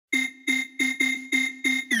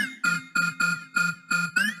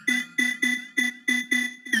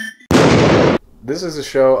This is a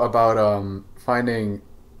show about finding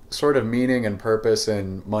sort of meaning and purpose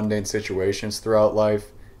in mundane situations throughout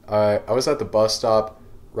life. I was at the bus stop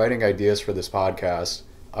writing ideas for this podcast,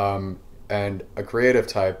 and a creative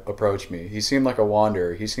type approached me. He seemed like a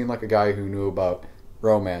wanderer. He seemed like a guy who knew about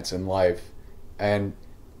romance and life, and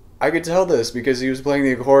I could tell this because he was playing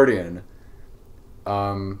the accordion.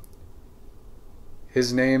 Um,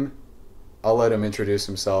 his name, I'll let him introduce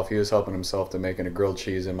himself. He was helping himself to making a grilled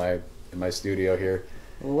cheese in my studio here.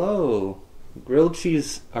 Hello. Grilled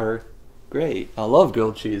cheese are great. I love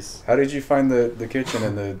grilled cheese. How did you find the kitchen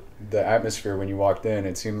and the atmosphere when you walked in?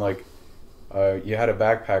 It seemed like you had a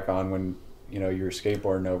backpack on when you were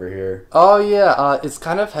skateboarding over here. Oh yeah, it's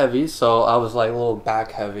kind of heavy, so I was like a little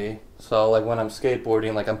back heavy. So like when I'm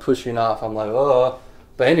skateboarding, like I'm pushing off, I'm like, oh.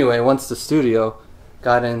 But anyway, once the studio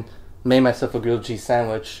got in, made myself a grilled cheese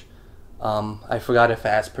sandwich. I forgot if I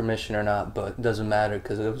asked permission or not, but it doesn't matter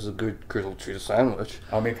because it was a good grilled cheese sandwich.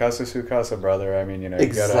 Mi casa su casa, brother. I mean,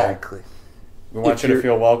 Exactly. We want you to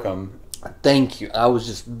feel welcome. Thank you. I was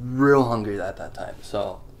just real hungry at that time,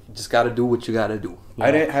 so you just got to do what you got to do. I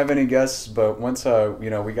didn't have any guests, but once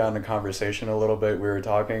we got in a conversation a little bit, we were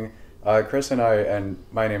talking. Chris and I, and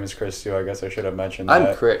my name is Chris too. I guess I should have mentioned that.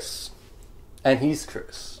 I'm Chris, and he's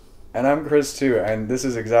Chris. And I'm Chris too, and this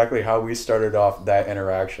is exactly how we started off that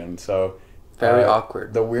interaction. So very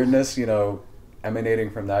awkward. The weirdness, emanating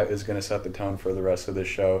from that is going to set the tone for the rest of the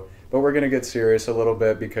show. But we're going to get serious a little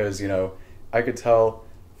bit because, I could tell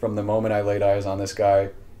from the moment I laid eyes on this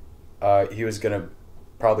guy, he was going to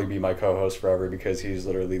probably be my co-host forever because he's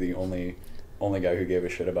literally the only guy who gave a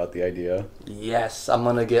shit about the idea. Yes, I'm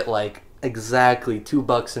going to get like exactly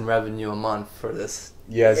 $2 in revenue a month for this.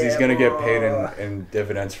 Yes, he's going to get paid in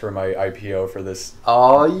dividends for my IPO for this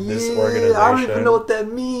this organization. I don't even know what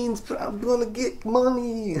that means, but I'm going to get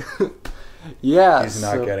money. Yeah. He's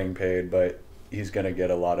not getting paid, but he's going to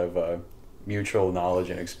get a lot of mutual knowledge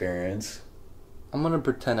and experience. I'm going to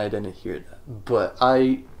pretend I didn't hear that. But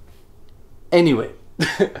anyway,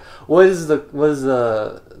 what is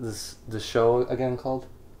the show again called?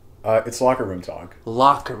 It's Locker Room Talk.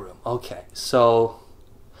 Locker Room. Okay. So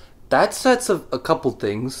that sets a couple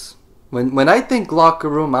things. When I think locker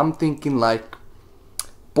room, I'm thinking like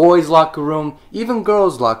boys' locker room, even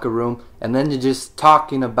girls' locker room, and then you're just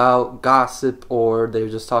talking about gossip, or they're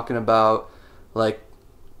just talking about like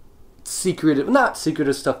not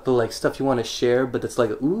secretive stuff, but like stuff you want to share, but it's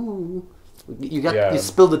like, ooh, you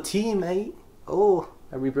spilled the tea, mate. Oh,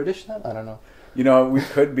 are we British now? I don't know. We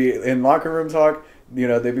could be in Locker Room Talk.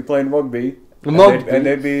 They'd be playing rugby. And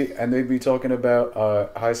they'd be talking about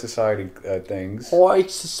high society things. High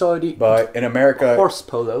society. But in America, horse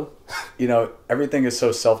polo. Everything is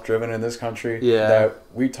so self-driven in this country that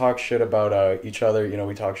we talk shit about each other.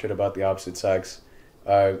 We talk shit about the opposite sex.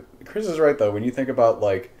 Chris is right though. When you think about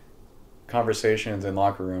like conversations in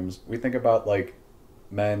locker rooms, we think about like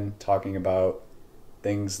men talking about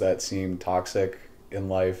things that seem toxic in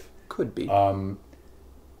life. Could be.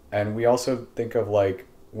 And we also think of like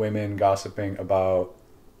women gossiping about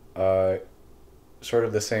sort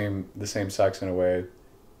of the same sex in a way,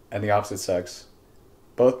 and the opposite sex.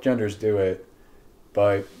 Both genders do it,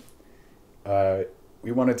 but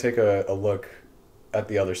we want to take a look at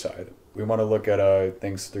the other side. We want to look at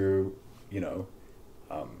things through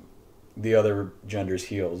the other gender's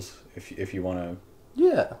heels, if you want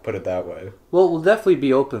to put it that way. Well, we'll definitely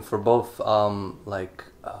be open for both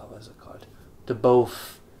what is it called, to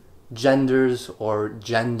both genders or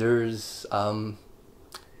genders.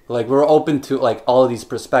 Like we're open to like all of these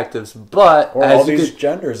perspectives, but or all these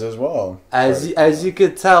genders as well. As you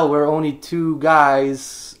could tell, we're only two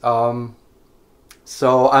guys.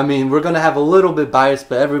 So I mean, we're gonna have a little bit bias,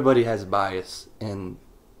 but everybody has bias in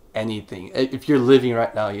anything. If you're living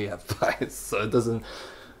right now, you have bias, so it doesn't.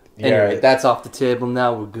 Anyway, that's off the table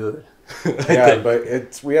now. We're good.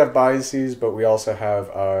 But we have biases, but we also have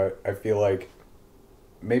I feel like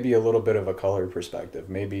maybe a little bit of a color perspective.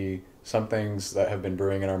 Maybe some things that have been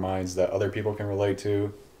brewing in our minds that other people can relate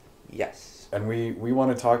to. Yes. And we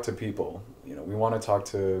want to talk to people. We want to talk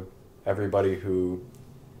to everybody who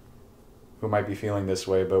might be feeling this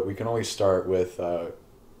way, but we can only start with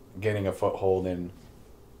getting a foothold in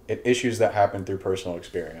issues that happen through personal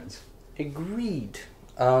experience. Agreed.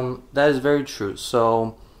 That is very true.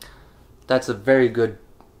 So that's a very good.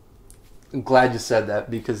 I'm glad you said that,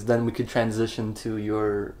 because then we could transition to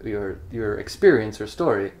your experience or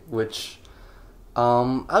story, which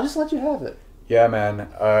I'll just let you have it. Yeah, man.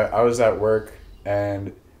 I was at work,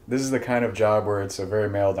 and this is the kind of job where it's a very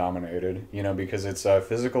male-dominated, because it's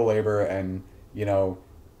physical labor, and,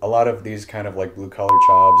 a lot of these kind of, like, blue-collar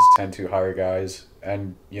jobs tend to hire guys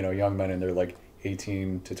and, young men in their, like,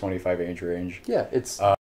 18 to 25 age range. Yeah, it's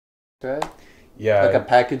right. Yeah, Like a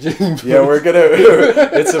packaging. yeah, we're gonna.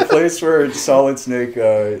 It's a place where Solid Snake,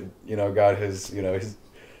 got his, his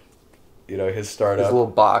startup. His little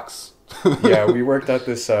box. Yeah, we worked at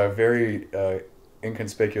this very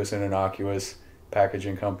inconspicuous and innocuous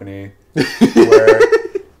packaging company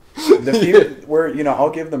where I'll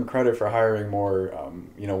give them credit for hiring more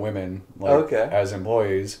women as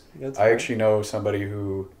employees. That's I fair. actually know somebody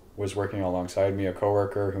who was working alongside me, a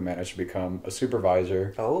coworker who managed to become a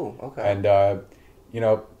supervisor. Oh, okay. And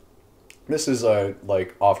this is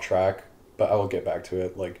off track, but I will get back to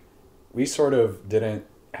it. Like, we sort of didn't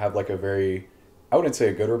have like a very, I wouldn't say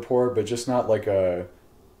a good rapport, but just not like a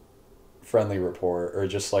friendly rapport, or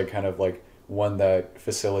just like kind of like one that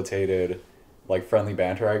facilitated like friendly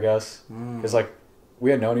banter, I guess. Because like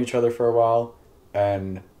we had known each other for a while,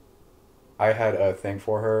 and I had a thing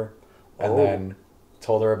for her, and then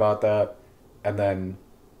told her about that, and then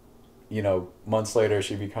months later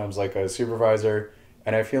she becomes like a supervisor,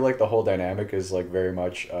 and I feel like the whole dynamic is like very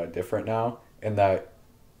much different now, in that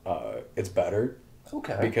it's better.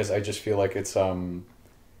 Okay. Because I just feel like it's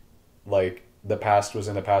like the past was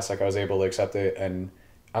in the past. Like, I was able to accept it, and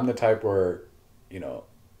I'm the type where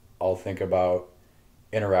I'll think about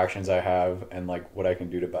interactions I have and like what I can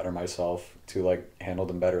do to better myself to like handle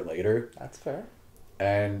them better later. That's fair.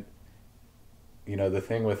 And the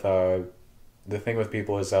thing with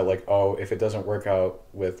people is that like, oh, if it doesn't work out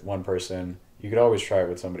with one person, you could always try it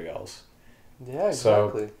with somebody else. Yeah,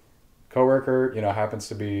 exactly. So, coworker, happens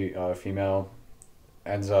to be female,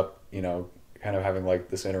 ends up, kind of having like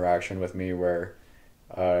this interaction with me where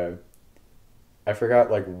I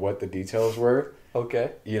forgot like what the details were.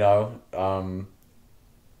 Okay.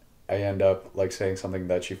 I end up like saying something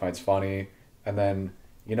that she finds funny, and then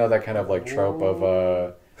that kind of like trope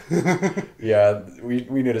of yeah, we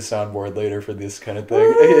need a soundboard later for this kind of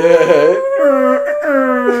thing.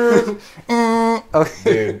 Yeah. Okay.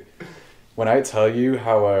 Dude, when I tell you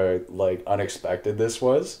how like unexpected this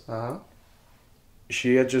was,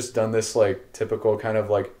 she had just done this like typical kind of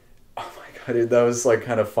like, oh my god, dude, that was like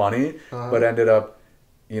kind of funny, but ended up,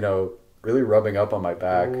 really rubbing up on my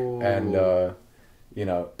back. Ooh. And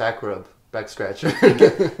back rub, back scratcher.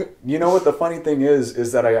 You know what the funny thing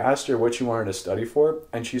is that I asked her what she wanted to study for,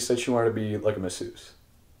 and she said she wanted to be like a masseuse.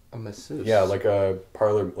 A masseuse? Yeah, like a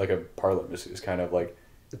parlor masseuse, kind of like.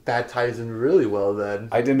 That ties in really well then.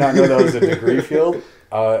 I did not know that was a degree field,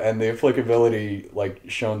 and the applicability like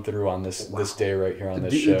shone through on this day right here on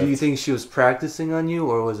this show. Do you think she was practicing on you,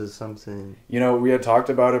 or was it something? We had talked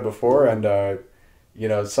about it before, and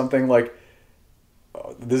something like,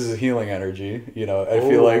 this is healing energy. I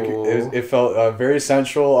feel like it felt very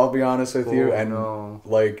sensual. I'll be honest with you, and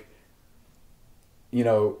like,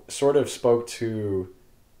 sort of spoke to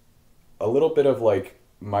a little bit of like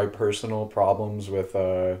my personal problems with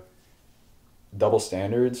double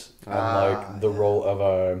standards, and like the role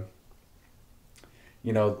of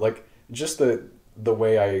like just the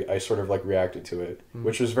way I sort of like reacted to it,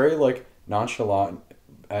 which was very like nonchalant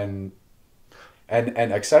and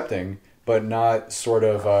accepting, but not sort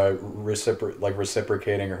of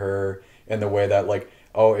reciprocating her in the way that like,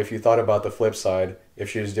 oh, if you thought about the flip side, if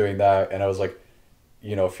she was doing that and I was like,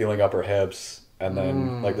 feeling up her hips and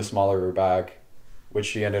then like the smaller her back, which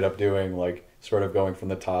she ended up doing, like sort of going from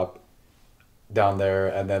the top down there,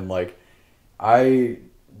 and then like I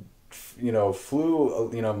flew,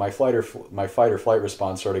 my fight or flight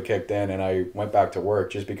response sort of kicked in, and I went back to work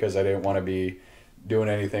just because I didn't want to be doing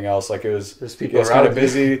anything else. Like, it was kind of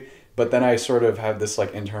busy, but then I sort of had this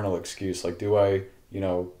like internal excuse, like, do I,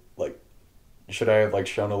 like, should I have like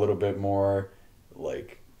shown a little bit more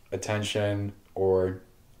like attention, or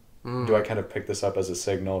do I kind of pick this up as a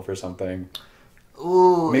signal for something?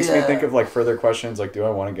 Ooh, Makes me think of like further questions, like, do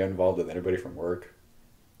I want to get involved with anybody from work?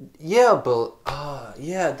 Yeah, but I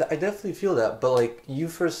definitely feel that. But like, you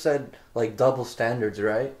first said like double standards,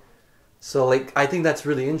 right? So like, I think that's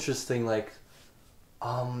really interesting. Like,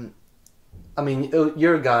 I mean,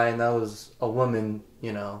 you're a guy and that was a woman,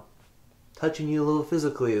 touching you a little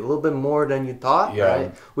physically, a little bit more than you thought,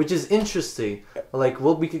 right? Which is interesting. Like,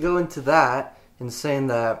 well, we could go into that and saying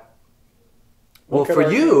that, well,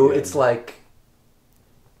 for you, it's like,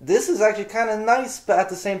 this is actually kind of nice, but at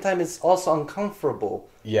the same time, it's also uncomfortable.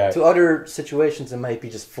 Yeah. To other situations, it might be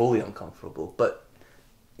just fully uncomfortable. But,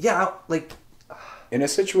 yeah, like... In a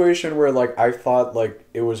situation where, like, I thought, like,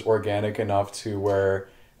 it was organic enough to where...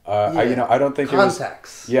 I don't think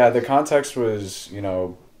context. It was... Yeah, the context was,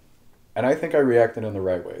 and I think I reacted in the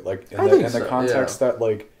right way. Like, in the context that,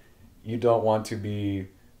 like, you don't want to be...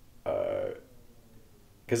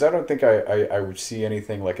 because I don't think I would see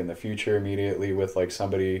anything like in the future immediately with like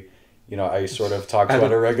somebody, you know, I sort of talk to on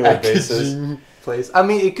a regular basis. Place. I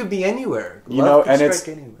mean, it could be anywhere. You know, and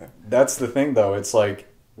anywhere. That's the thing though. It's like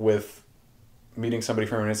with meeting somebody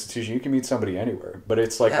from an institution, you can meet somebody anywhere, but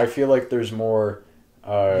it's like I feel like there's more.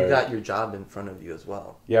 You got your job in front of you as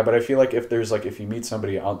well. Yeah, but I feel like if you meet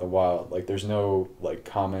somebody out in the wild, like there's no like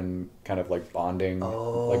common kind of like bonding,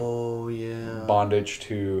 bondage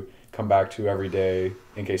to come back to every day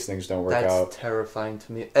in case things don't work out. That's terrifying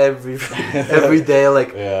to me. Every day,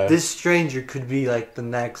 like this stranger could be like the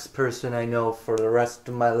next person I know for the rest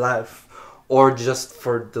of my life, or just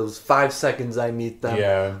for those 5 seconds I meet them.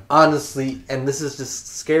 Yeah. Honestly, and this is just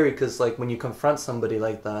scary because like when you confront somebody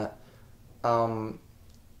like that,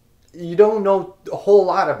 you don't know a whole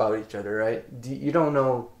lot about each other, right? You don't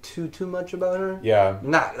know too much about her. Yeah.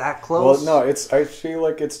 Not that close. Well, no, I feel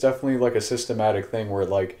like it's definitely like a systematic thing where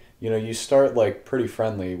like, you know, you start like pretty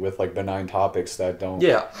friendly with like benign topics that don't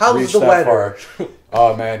how's reach the that weather? far.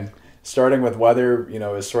 Oh man, starting with weather, you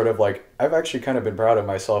know, is sort of like I've actually kind of been proud of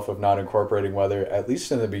myself of not incorporating weather at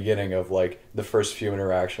least in the beginning of like the first few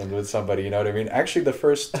interactions with somebody. You know what I mean? Actually, the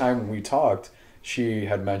first time we talked, she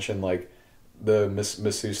had mentioned like the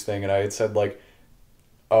masseuse thing, and I had said like,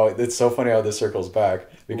 oh, it's so funny how this circles back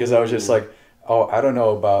because I was just like, oh, I don't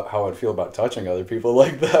know about how I'd feel about touching other people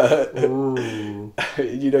like that. Ooh.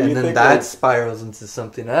 You know, and you then think that like, spirals into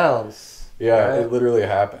something else. Yeah, right? It literally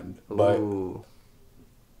happened. But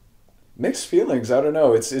mixed feelings. I don't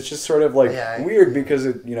know. It's just sort of like weird because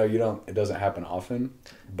it it doesn't happen often.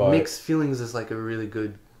 But mixed feelings is like a really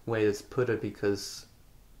good way to put it because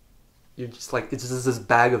you're just like it's just this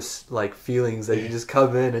bag of like feelings that you just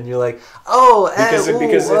come in and you're like, oh,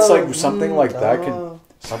 because it's like something like that can.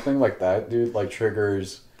 Something like that, dude, like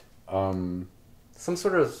triggers some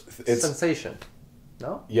sort of sensation.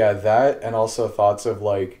 No? Yeah, that and also thoughts of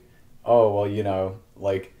like, oh, well, you know,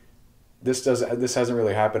 like this hasn't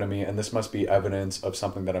really happened to me and this must be evidence of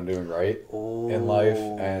something that I'm doing right in life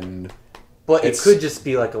but it could just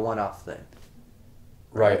be like a one-off thing.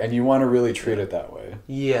 Right, and you want to really treat it that way.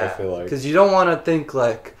 Yeah. I feel like cuz you don't want to think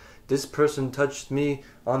like this person touched me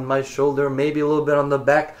on my shoulder, maybe a little bit on the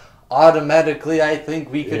back. Automatically, I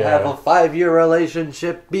think we could have a 5-year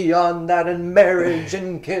relationship beyond that and marriage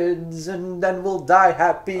and kids and then we'll die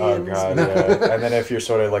happy. Oh, God, yeah. And then if you're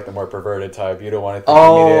sort of like the more perverted type, you don't want to think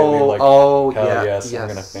immediately like, hell yes, I'm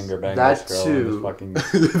going to finger bang this girl in this fucking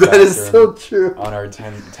that is so true. On our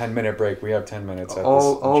 10-minute break, we have 10 minutes at this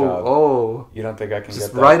job. You don't think I can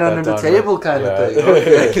just get that right under the table kind of thing.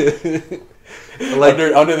 Okay. Like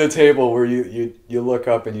under the table where you look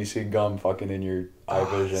up and you see gum fucking in your eye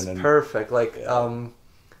vision. It's and perfect. Like the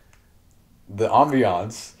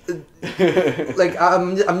ambiance. Like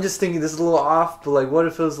I'm just thinking this is a little off, but like what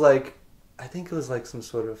if it was like I think it was like some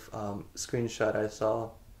sort of screenshot I saw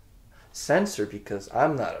censored because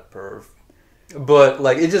I'm not a perv. But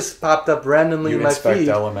like it just popped up randomly in my feed. You inspect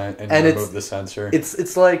element and you remove the censor.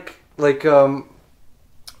 It's like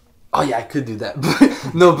oh yeah, I could do that.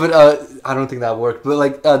 No, but I don't think that worked. But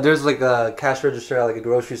like there's like a cash register at like a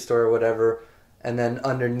grocery store or whatever, and then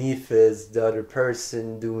underneath is the other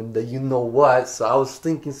person doing the you know what. So I was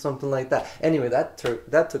thinking something like that. Anyway, that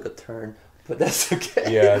took a turn, but that's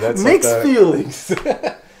okay. Yeah, that's mixed like feelings.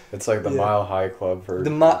 It's like the Mile High Club for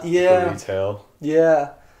for retail.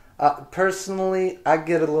 Yeah, personally, I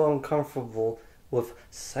get a little uncomfortable with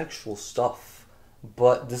sexual stuff,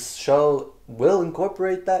 but this show will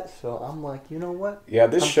incorporate that, so I'm like, you know what? Yeah,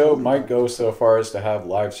 this show might go so far as to have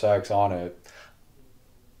live sex on it.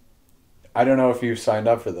 I don't know if you signed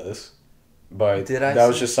up for this, but that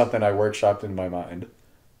was just something I workshopped in my mind.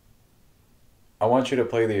 I want you to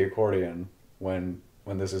play the accordion when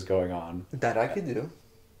this is going on. That I could do.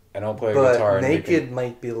 And I'll play guitar. But naked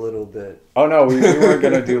might be a little bit... Oh no, we weren't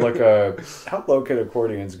going to do like a... How low could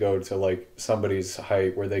accordions go to like somebody's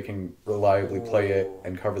height where they can reliably play it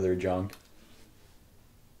and cover their junk?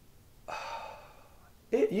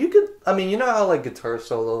 You could, I mean, you know how like guitar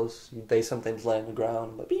solos, they sometimes lay on the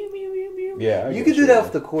ground, but yeah, you could do that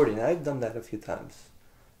with the accordion. I've done that a few times.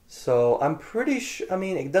 So I'm pretty sure. I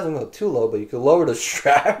mean, it doesn't go too low, but you could lower the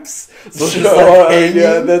straps. So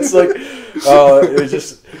yeah, that's like, it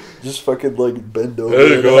just fucking like bend over.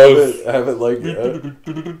 There it goes. Have it like.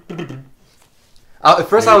 At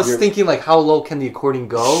first, I was thinking like, how low can the accordion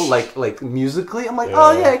go? Like musically, I'm like,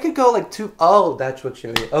 oh yeah, it could go like 2. Oh, that's what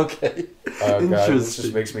you mean. Okay. Oh god, this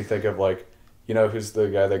just makes me think of like, you know, who's the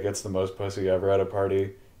guy that gets the most pussy ever at a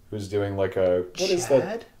party? Who's doing like a is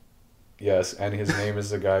that? Yes, and his name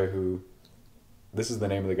is the guy who. This is the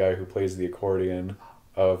name of the guy who plays the accordion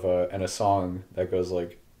of and a song that goes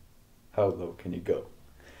like, "How low can you go?"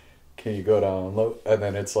 can you go down low? And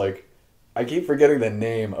then it's like, I keep forgetting the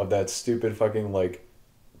name of that stupid fucking like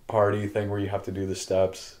party thing where you have to do the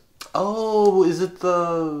steps. Oh, is it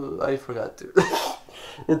the... I forgot to.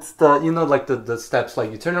 It's the, you know, like the steps,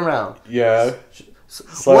 like you turn around. Yeah.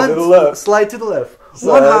 Slide to the left. Slide to the left.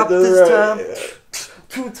 One hop this right. time. Yeah.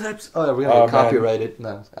 2 taps. Oh, we're gonna get copyrighted.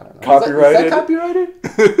 No, I don't know. Copyrighted? Is that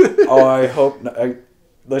copyrighted? Oh, I hope not.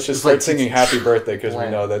 Let's just It's start like singing Happy Birthday because we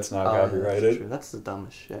Bland. know that's not Oh, copyrighted. That's true. That's the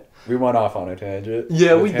dumbest shit. We went off on a tangent.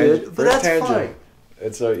 Yeah, A we did, but that's fine.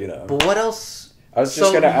 It's a, you know. But what else? I was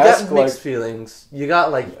just gonna you ask, got mixed feelings. You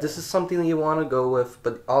got like, this is something that you want to go with,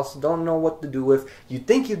 but also don't know what to do with. You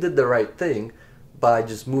think you did the right thing by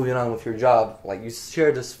just moving on with your job. Like, you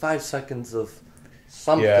shared this 5 seconds of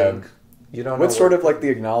something. Yeah. You don't know. What's sort of like the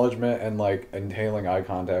acknowledgement and like entailing eye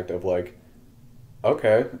contact of like,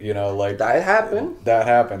 okay, you know, like that happened. That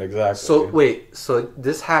happened, exactly. So wait, so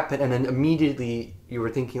this happened, and then immediately you were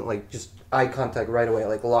thinking like just eye contact right away,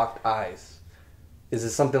 like locked eyes. Is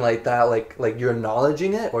it something like that, like you're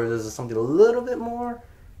acknowledging it, or is it something a little bit more?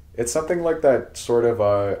 It's something like that sort of.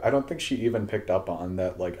 I don't think she even picked up on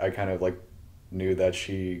that. Like I kind of like knew that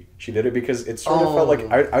she did it because it sort of felt like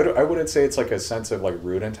I wouldn't say it's like a sense of like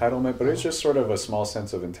rude entitlement, but it's just sort of a small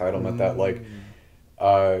sense of entitlement that like,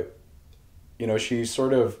 you know, she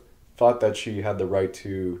sort of thought that she had the right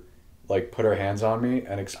to like put her hands on me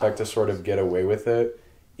and expect to sort of get away with it,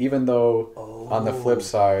 even though on the flip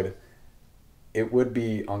side, it would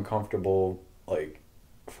be uncomfortable like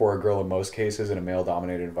for a girl in most cases in a male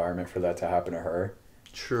dominated environment for that to happen to her.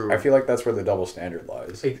 True. I feel like that's where the double standard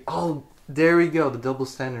lies. There we go, the double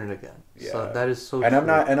standard again. Yeah. So that is so and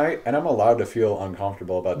true. I'm allowed to feel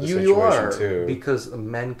uncomfortable about the you situation are, too. because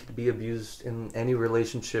men could be abused in any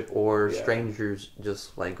relationship or strangers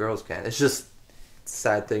just like girls can. It's just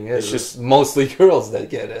sad thing is It's just mostly girls that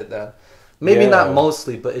get it. Maybe not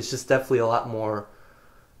mostly, but it's just definitely a lot more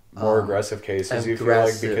aggressive cases. You feel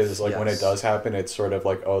like because like when it does happen, it's sort of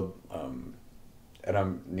like and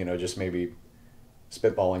I'm just maybe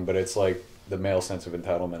spitballing, but it's like the male sense of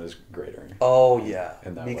entitlement is greater. Oh yeah,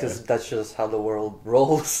 in that because way. that's just how the world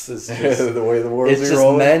rolls. It's just, the way the world it's is just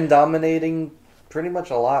rolling. men dominating pretty much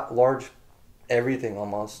large everything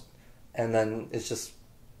almost, and then it's just.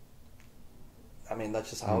 I mean, that's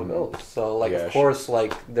just how it goes. So like, of course,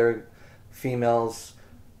 like they're females,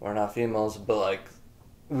 or not females, but like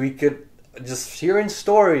we could just hearing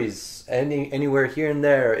stories anywhere here and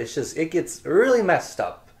there. It's just it gets really messed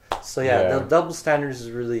up. So the double standards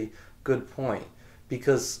is really good point,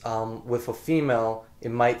 because with a female it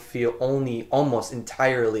might feel almost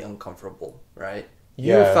entirely uncomfortable, right?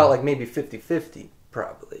 You felt like maybe 50-50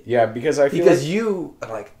 probably. Yeah, because I feel because you are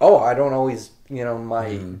like, I don't always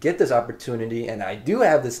might get this opportunity, and I do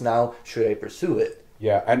have this now. Should I pursue it?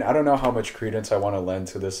 Yeah, and I don't know how much credence I want to lend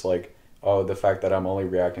to this, like, the fact that I'm only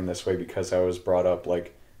reacting this way because I was brought up,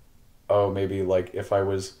 like, maybe, like, if I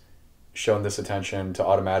was shown this attention to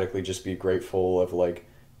automatically just be grateful of, like,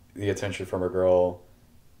 the attention from a girl,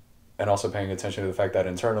 and also paying attention to the fact that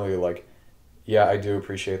internally, like, yeah, I do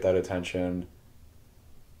appreciate that attention.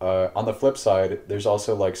 On the flip side, there's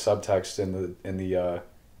also, like, subtext in the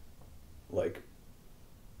like,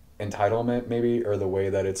 entitlement, maybe, or the way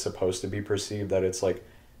that it's supposed to be perceived, that it's like,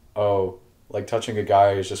 like touching a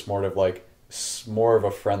guy is just more of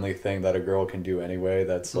a friendly thing that a girl can do anyway.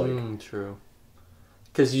 That's like true,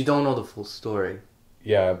 because you don't know the full story.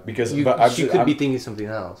 Yeah, because she could be thinking something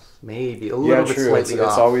else, maybe a little bit slightly off.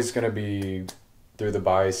 It's always gonna be through the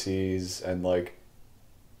biases, and like,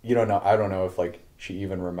 you don't know. I don't know if like she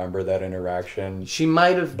even remembered that interaction. She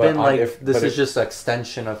might have been this is just an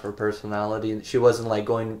extension of her personality, and she wasn't like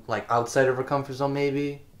going like outside of her comfort zone,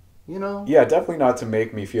 maybe. Yeah, definitely not to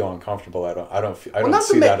make me feel uncomfortable. I don't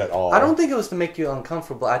see that at all. I don't think it was to make you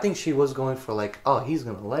uncomfortable. I think she was going for like, he's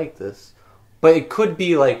gonna like this, but it could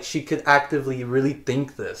be like she could actively really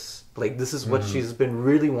think this. Like this is what she's been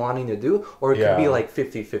really wanting to do, or it could be like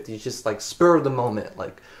 50-50. It's just like spur of the moment.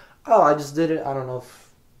 Like, I just did it. I don't know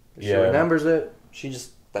if she remembers it.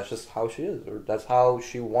 That's just how she is, or that's how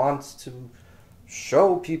she wants to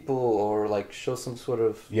show people, or like show some sort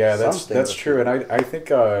of that's true. And I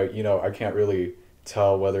think I can't really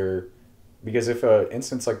tell whether, because if an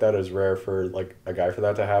instance like that is rare for like a guy for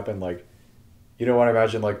that to happen, like you don't want to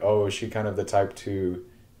imagine like, is she kind of the type to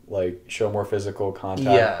like show more physical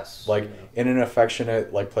contact, in an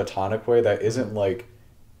affectionate, like platonic way that isn't like,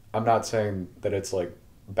 I'm not saying that it's like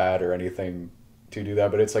bad or anything to do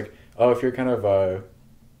that, but it's like, if you're kind of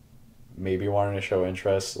maybe wanting to show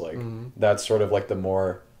interest, like that's sort of like the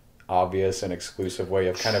more obvious and exclusive way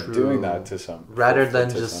of kind of doing that to some rather to than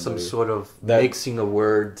just some somebody. sort of That- mixing of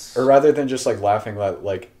words. or rather than just like laughing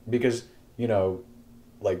like because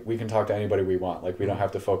like we can talk to anybody we want, like we don't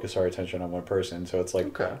have to focus our attention on one person, so it's like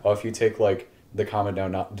Okay. oh, if you take like the common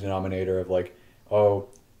denominator of like oh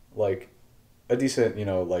like a decent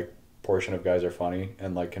like portion of guys are funny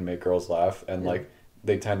and like can make girls laugh and Yeah. like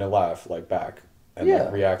they tend to laugh like back and Yeah.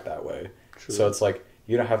 like react that way. True. So it's like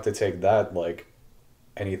you don't have to take that like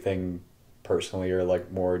anything personally or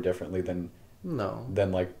like more differently than No.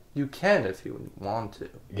 like You can if you want to.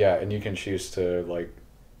 yeah, and you can choose to like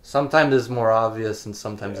Sometimes it's more obvious and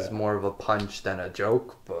sometimes Yeah. it's more of a punch than a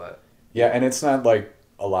joke, but yeah, and it's not like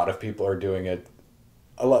a lot of people are doing it.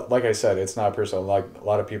 A lot, like I said, it's not personal. Like a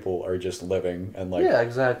lot of people are just living and like yeah,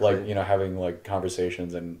 exactly. like having like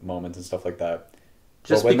conversations and moments and stuff like that.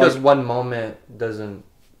 Just but when, because like- one moment doesn't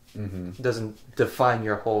Mhm. define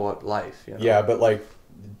your whole life. You know? Yeah, but like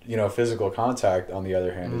physical contact on the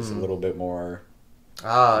other hand is a little bit more.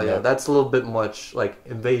 Ah, yeah, Yeah. that's a little bit much like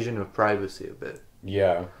invasion of privacy a bit.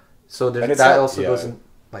 Yeah, So there's, And it's that not- also yeah. doesn't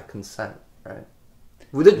like consent, right?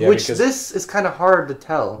 Which because- this is kind of hard to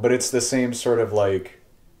tell. but it's the same sort of like,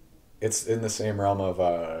 it's in the same realm of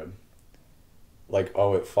like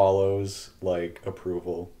oh it follows like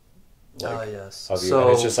approval. Like, Yes. of you. So And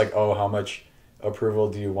it's just like, oh, how much approval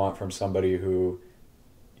do you want from somebody who,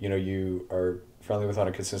 you are friendly with on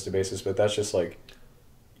a consistent basis, but that's just like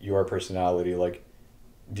your personality. Like,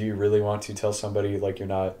 do you really want to tell somebody like you're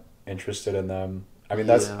not interested in them? I mean,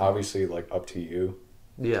 that's Yeah. obviously like up to you.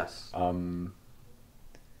 yes. Um,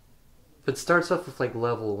 It starts off with like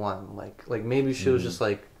level 1, like maybe she was Mhm. just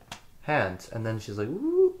like hands, and then she's like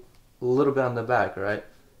woo, a little bit on the back, right?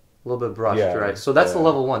 A little bit brushed, Yeah, right? So that's the yeah.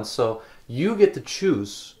 level 1. So you get to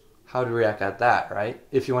choose how to react at that, right?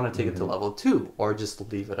 If you want to take it to Mhm. level 2, or just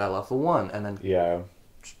leave it at level 1, and then yeah.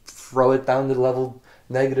 throw it down to level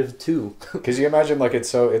 -2. Because you imagine like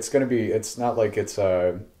it's going to be, it's not like it's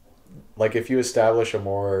like if you establish a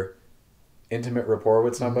more intimate rapport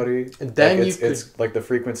with somebody, And then like, you it's like the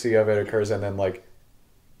frequency of it occurs, and then like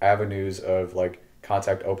avenues of like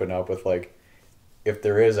contact open up with like if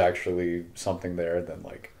there is actually something there, then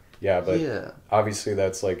like yeah, but yeah, obviously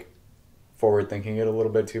that's like forward thinking it a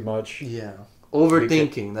little bit too much, yeah.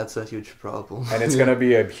 Overthinking, that's a huge problem. and it's gonna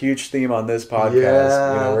be a huge theme on this podcast.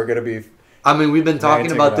 Yeah. We're gonna be I mean, we've been talking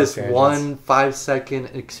Ranting about about this tangents. 1 5-second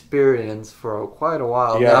experience for quite a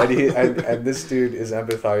while yeah, now. and this dude is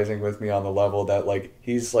empathizing with me on the level that like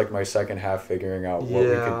he's like my second half figuring out what we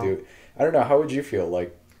Yeah. could do. I don't know. How would you feel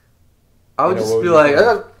like? I would You know, just what be would you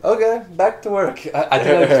like, think? okay, back to work. I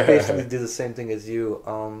think I would just basically do the same thing as you.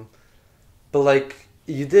 But like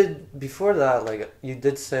you did before that, like you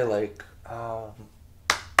did say like,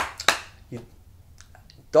 you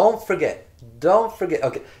don't forget.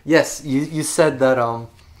 Okay, yes, you said that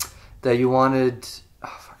that you wanted.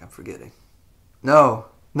 Oh fuck, I'm forgetting. No,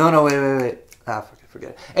 wait. Ah, fuck, I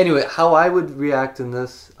forget. Anyway, how I would react in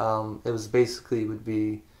this, it was would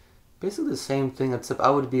be basically the same thing, except I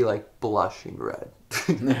would be like blushing red.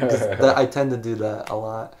 'Cause I tend to do that a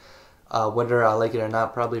lot. Whether I like it or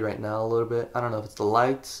not, probably right now a little bit. I don't know if it's the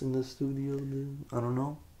lights in the studio. I don't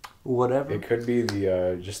know. Whatever. It could be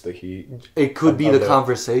the just the heat. It could be of the the-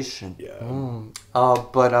 conversation. Yeah.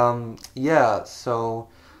 But yeah. So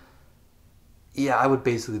yeah, I would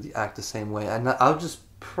basically act the same way, and I would just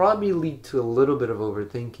probably lead to a little bit of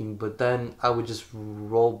overthinking. But then I would just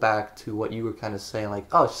roll back to what you were kind of saying, like,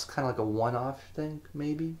 oh, it's just kind of like a one-off thing,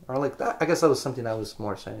 maybe, or like that. I guess that was something I was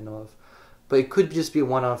more saying of. But it could just be a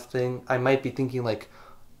one-off thing. I might be thinking like,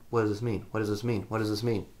 what does this mean? What does this mean? What does this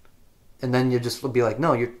mean? And then you just be like,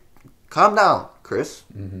 no, you're calm down, Chris.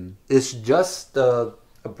 Mm-hmm. It's just a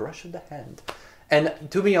brush of the hand. And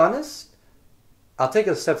to be honest, I'll take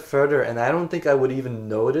it a step further, and I don't think I would even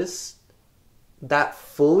notice that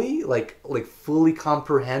fully, like fully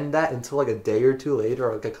comprehend that until like a day or two later,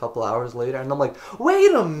 or like a couple hours later, and I'm like,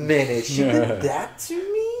 wait a minute, she did that to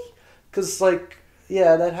me? Because like,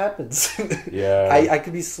 yeah, that happens. Yeah. I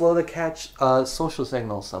could be slow to catch social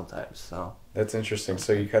signals sometimes, so. That's interesting.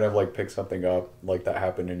 So you kind of like pick something up like that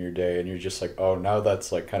happened in your day, and you're just like, oh, now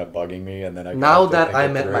that's like kind of bugging me, and then I Now have to that think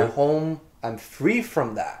I'm it at my through. home, I'm free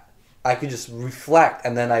from that. I could just reflect,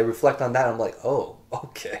 and then I reflect on that, and I'm like, oh,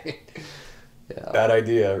 okay. Yeah. Bad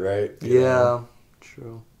idea, right? Yeah,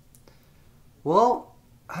 true. Well,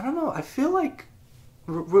 I don't know. I feel like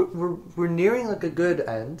we're nearing like a good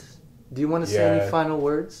end. Do you want to say Yeah. any final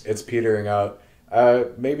words? It's petering out.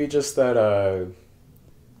 Maybe just that.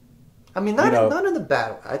 I mean, you know- not in a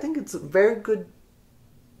bad way. I think it's a very good.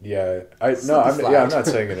 Yeah. It's No. not I'm the yeah. I'm flag.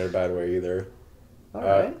 not saying it in a bad way either. All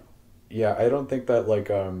right. Yeah, I don't think that like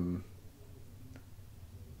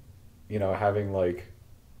having like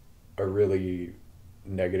a really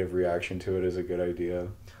negative reaction to it is a good idea.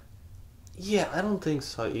 Yeah, I don't think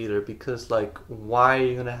so either, because like, why are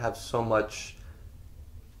you gonna have so much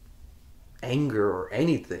anger or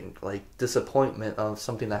anything, like disappointment of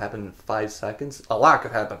something that happened in 5 seconds? A lot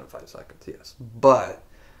could happen in 5 seconds, yes, but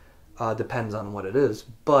depends on what it is.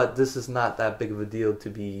 But this is not that big of a deal to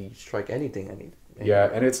be strike anything. Yeah,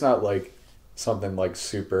 and it's not like something like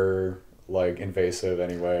super like invasive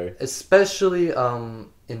anyway. Especially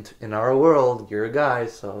in our world, you're a guy,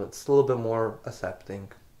 so it's a little bit more accepting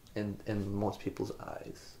in most people's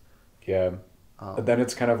eyes. Yeah. But then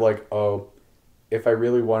it's kind of like, oh, if I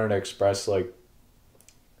really wanted to express like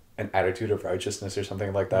an attitude of righteousness or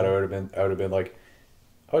something like that, I would have been like,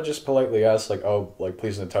 I would just politely ask like, oh, like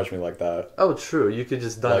please don't touch me like that. Oh, true. You could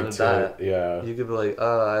just done Like that. yeah. You could be like,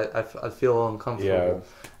 I feel uncomfortable.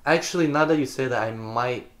 Yeah. Actually, now that you say that, I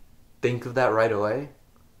might think of that right away,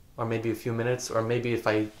 or maybe a few minutes, or maybe if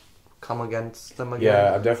I come against them again.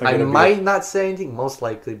 Yeah, I'm definitely. I might not say anything, most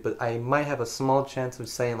likely, but I might have a small chance of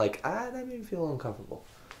saying like, that made me feel uncomfortable.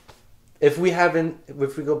 If we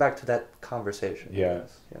go back to that conversation. Yeah.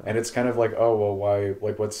 Yes, And it's kind of like, oh well, why?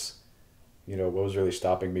 Like, what was really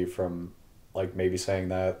stopping me from, like, maybe saying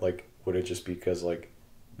that? Like, would it just be because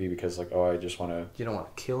oh, I just want to. You don't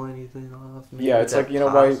want to kill anything off. Maybe Yeah, it's like,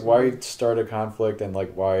 why start a conflict and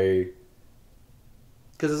like why?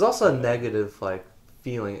 Because it's also a negative like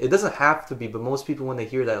feeling. It doesn't have to be, but most people when they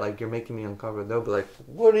hear that, like, you're making me uncomfortable, they'll be like,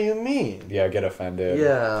 "What do you mean?" Yeah, get offended.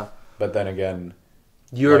 Yeah. But then again,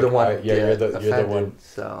 you're like, the one. you're the offended, one.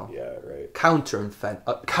 So Yeah, right. counter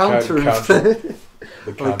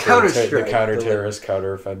The counter-strike. counter-terrorist,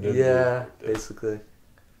 counter-offended. Yeah, basically.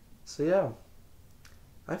 So yeah,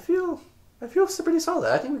 I feel pretty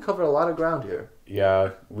solid. I think we covered a lot of ground here.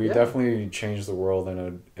 Yeah, we Yeah. definitely changed the world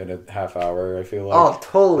in a half hour. I feel like. Oh,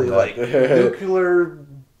 totally! And Like nuclear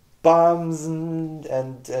bombs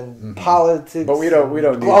and politics. But we don't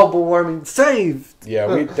need global warming saved.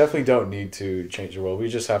 Yeah, we definitely don't need to change the world. We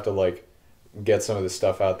just have to like get some of this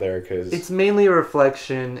stuff out there because It's mainly a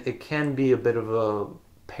reflection. It can be a bit of a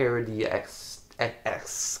parody-esque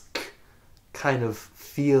kind of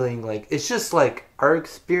feeling. Like, it's just like our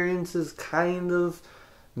experiences kind of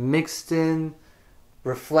mixed in.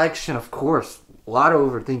 Reflection, of course. A lot of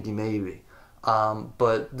overthinking, maybe.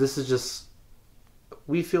 But this is just...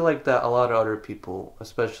 We feel like that a lot of other people,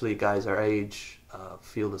 especially guys our age,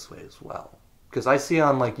 feel this way as well. Because I see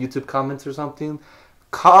on like YouTube comments or something,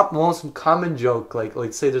 most common joke,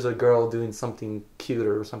 like say there's a girl doing something cute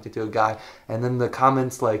or something to a guy, and then the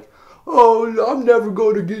comments like, "Oh, I'm never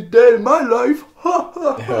going to get that in my life,"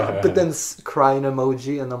 but then crying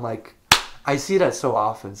emoji, and I'm like, I see that so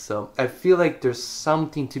often, so I feel like there's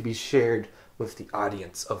something to be shared with the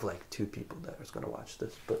audience of like two people that are going to watch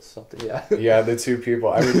this, but something, yeah. Yeah, the two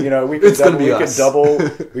people. I mean, we could double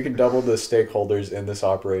the stakeholders in this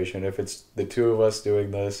operation if it's the two of us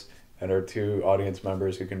doing this and our two audience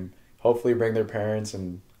members who can hopefully bring their parents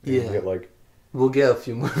and get like we'll get a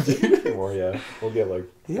few more more. Yeah, we'll get like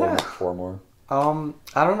four more. I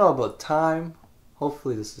don't know about time.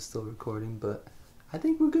 Hopefully this is still recording, but I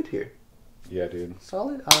think we're good here. Yeah, dude.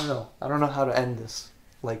 Solid. I don't know how to end this.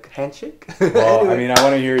 Like handshake. Well, Anyway. I mean, I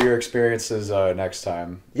want to hear your experiences next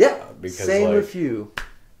time. Yeah. Because same like, with you.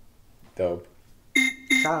 Dope.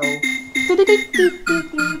 Ciao. We did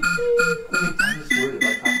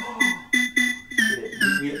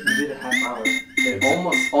a half hour. It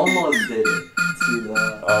almost did it to the.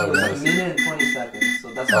 It was like a minute and 20 seconds.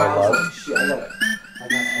 So that's why I was like, shit, I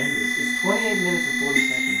gotta end this. It's 28 minutes and 40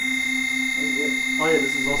 seconds. That's good. Oh yeah,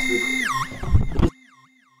 this is also recorded.